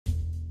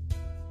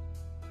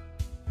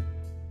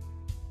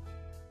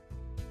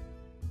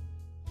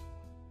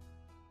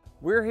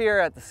We're here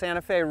at the Santa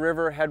Fe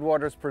River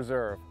Headwaters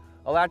Preserve,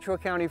 Alachua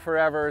County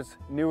Forever's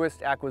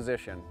newest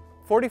acquisition.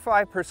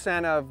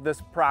 45% of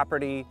this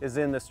property is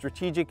in the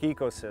strategic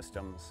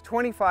ecosystems.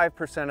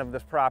 25% of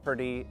this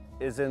property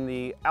is in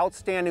the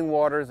outstanding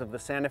waters of the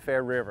Santa Fe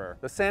River.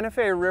 The Santa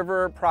Fe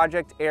River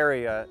project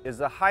area is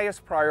the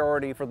highest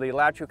priority for the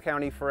Alachua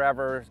County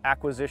Forever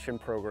acquisition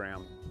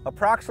program.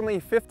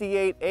 Approximately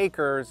 58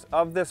 acres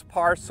of this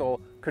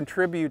parcel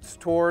contributes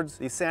towards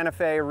the Santa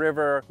Fe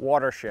River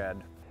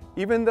watershed.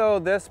 Even though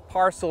this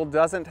parcel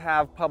doesn't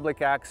have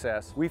public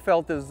access, we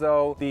felt as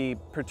though the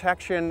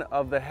protection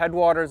of the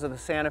headwaters of the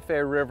Santa Fe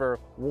River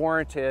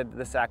warranted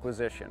this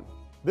acquisition.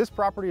 This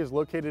property is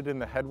located in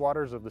the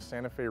headwaters of the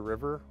Santa Fe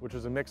River, which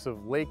is a mix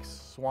of lakes,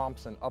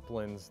 swamps, and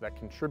uplands that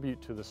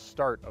contribute to the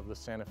start of the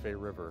Santa Fe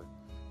River.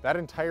 That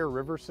entire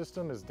river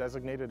system is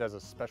designated as a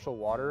special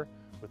water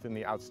within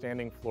the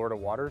outstanding Florida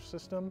water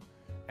system,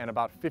 and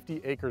about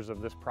 50 acres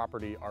of this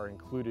property are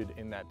included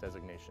in that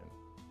designation.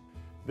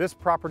 This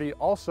property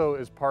also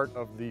is part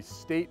of the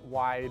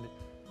statewide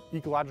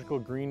Ecological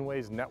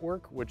Greenways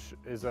Network, which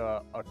is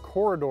a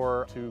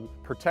corridor to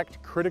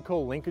protect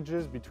critical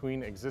linkages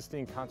between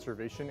existing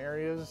conservation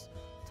areas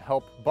to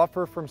help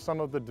buffer from some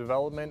of the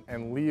development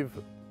and leave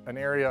an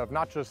area of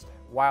not just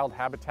wild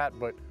habitat,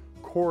 but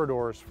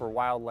corridors for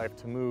wildlife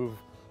to move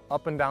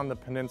up and down the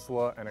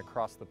peninsula and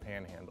across the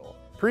panhandle.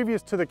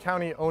 Previous to the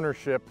county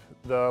ownership,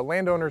 the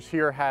landowners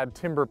here had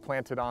timber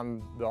planted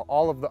on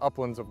all of the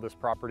uplands of this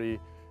property,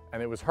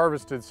 and it was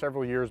harvested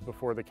several years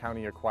before the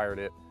county acquired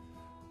it.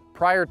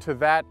 Prior to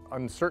that,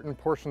 on certain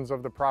portions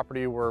of the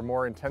property were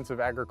more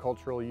intensive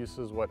agricultural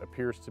uses, what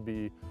appears to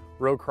be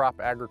row crop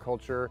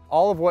agriculture.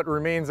 All of what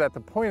remains at the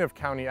point of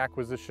county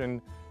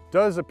acquisition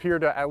does appear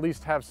to at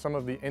least have some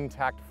of the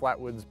intact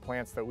flatwoods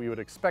plants that we would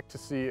expect to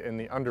see in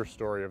the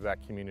understory of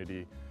that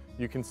community.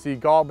 You can see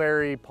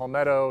gallberry,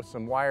 palmetto,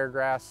 some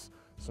wiregrass,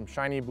 some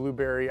shiny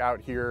blueberry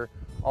out here.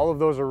 All of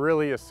those are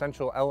really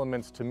essential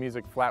elements to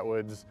mesic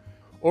flatwoods.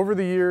 Over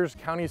the years,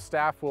 county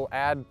staff will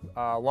add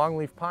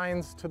longleaf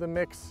pines to the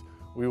mix.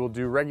 We will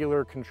do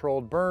regular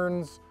controlled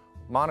burns,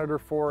 monitor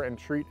for and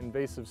treat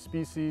invasive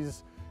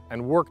species,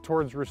 and work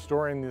towards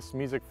restoring this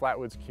mesic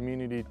flatwoods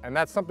community. And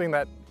that's something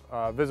that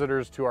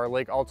visitors to our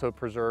Lake Alto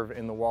Preserve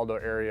in the Waldo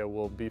area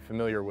will be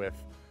familiar with.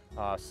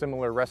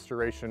 Similar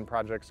restoration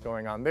projects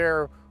going on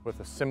there with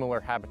a similar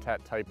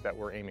habitat type that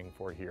we're aiming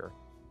for here.